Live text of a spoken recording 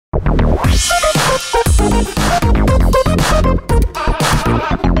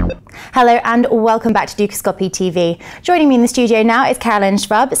Hello and welcome back to Dukascopy TV. Joining me in the studio now is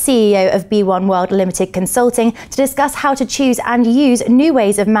Schwab, CEO of Be1World Ltd Consulting, to discuss how to choose and use new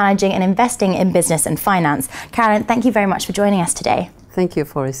ways of managing and investing in business and finance. Caroline, thank you very much for joining us today. Thank you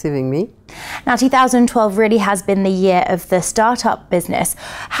for receiving me. Now, 2012 really has been the year of the startup business.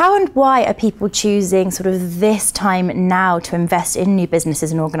 How and why are people choosing sort of this time now to invest in new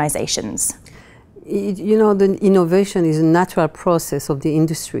businesses and organizations? You know, the innovation is a natural process of the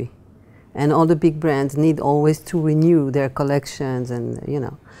industry. And all the big brands need always to renew their collections and, you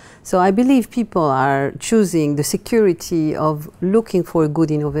know. So I believe people are choosing the security of looking for a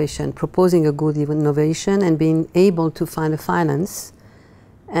good innovation, proposing a good innovation and being able to find a finance.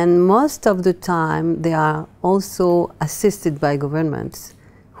 And most of the time they are also assisted by governments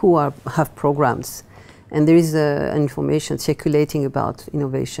who have programs. And there is information circulating about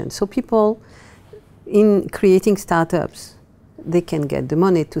innovation. So people, in creating startups, they can get the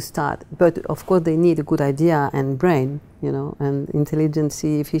money to start, but of course they need a good idea and brain, you know, and intelligence,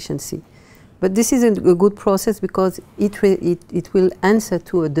 efficiency. But this is a good process because it will answer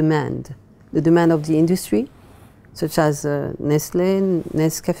to a demand, the demand of the industry, such as Nestlé,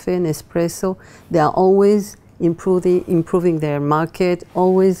 Nescafé, Nespresso. They are always improving their market,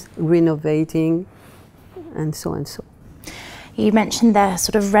 always renovating, and so and so. You mentioned they're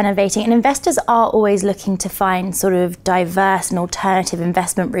sort of renovating, and investors are always looking to find sort of diverse and alternative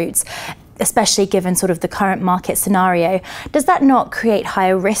investment routes, especially given sort of the current market scenario. Does that not create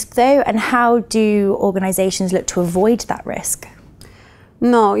higher risk though? And how do organizations look to avoid that risk?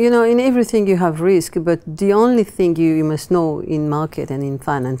 No, you know, in everything you have risk, but the only thing you must know in market and in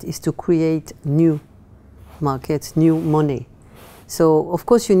finance is to create new markets, new money. So of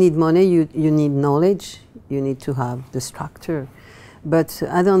course you need money, you need knowledge, you need to have the structure. But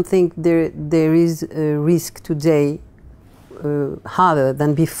I don't think there is a risk today harder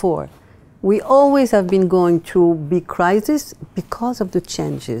than before. We always have been going through big crises because of the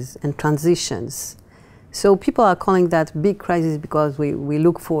changes and transitions. So people are calling that big crisis because we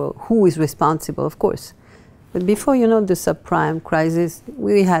look for who is responsible, of course. But before, you know, the subprime crisis,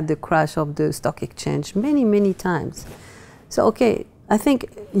 we had the crash of the stock exchange many, many times. So, okay, I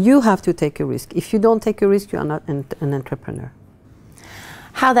think you have to take a risk. If you don't take a risk, you are not an entrepreneur.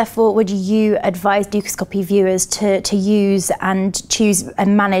 How, therefore, would you advise Dukascopy viewers to use and choose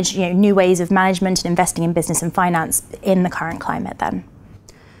and manage, you know, new ways of management and investing in business and finance in the current climate then?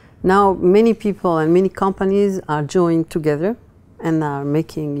 Now, many people and many companies are joining together and are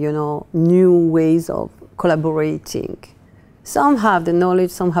making, you know, new ways of collaborating. Some have the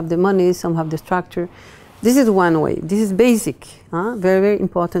knowledge, some have the money, some have the structure. This is one way. This is basic, very, very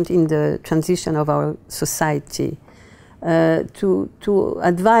important in the transition of our society. To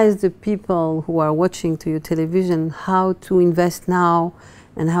advise the people who are watching to your television how to invest now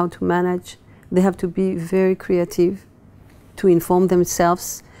and how to manage, they have to be very creative, to inform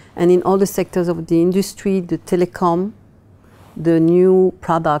themselves. And in all the sectors of the industry, the telecom, the new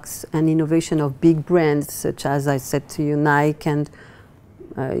products and innovation of big brands, such as I said to you, Nike, and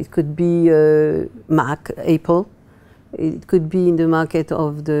it could be Mac, Apple. It could be in the market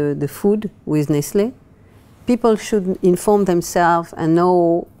of the food with Nestlé. People should inform themselves and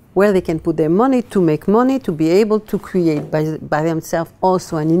know where they can put their money to make money, to be able to create by themselves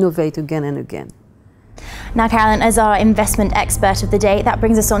also and innovate again and again. Now, Caroline, as our investment expert of the day, that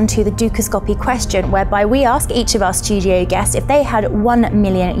brings us on to the Dukascopy question, whereby we ask each of our studio guests if they had $1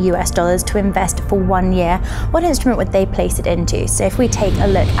 million to invest for 1 year, what instrument would they place it into? So if we take a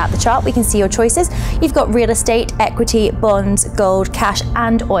look at the chart, we can see your choices. You've got real estate, equity, bonds, gold, cash,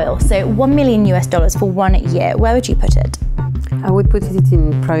 and oil. So $1 million for 1 year. Where would you put it? I would put it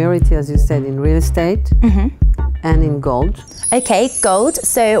in priority, as you said, in real estate. And in gold. Okay, gold.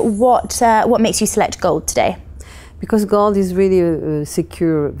 So what makes you select gold today? Because gold is really a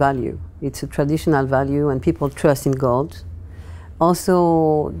secure value. It's a traditional value and people trust in gold.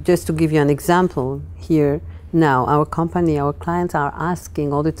 Also, just to give you an example here, now our company, our clients are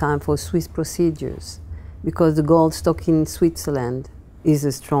asking all the time for Swiss procedures because the gold stock in Switzerland is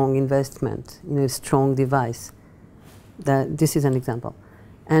a strong investment, you know, a strong device. This is an example.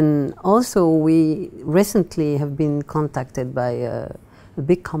 And also, we recently have been contacted by a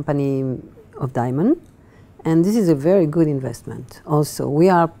big company of diamond, and this is a very good investment. Also, we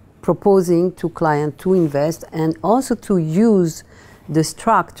are proposing to clients to invest and also to use the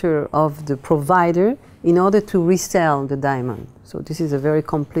structure of the provider in order to resell the diamond. So this is a very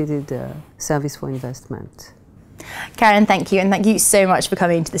completed service for investment. Karen, thank you, and thank you so much for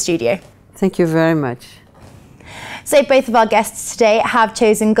coming to the studio. Thank you very much. So both of our guests today have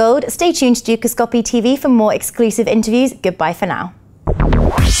chosen gold. Stay tuned to Dukascopy TV for more exclusive interviews. Goodbye for now.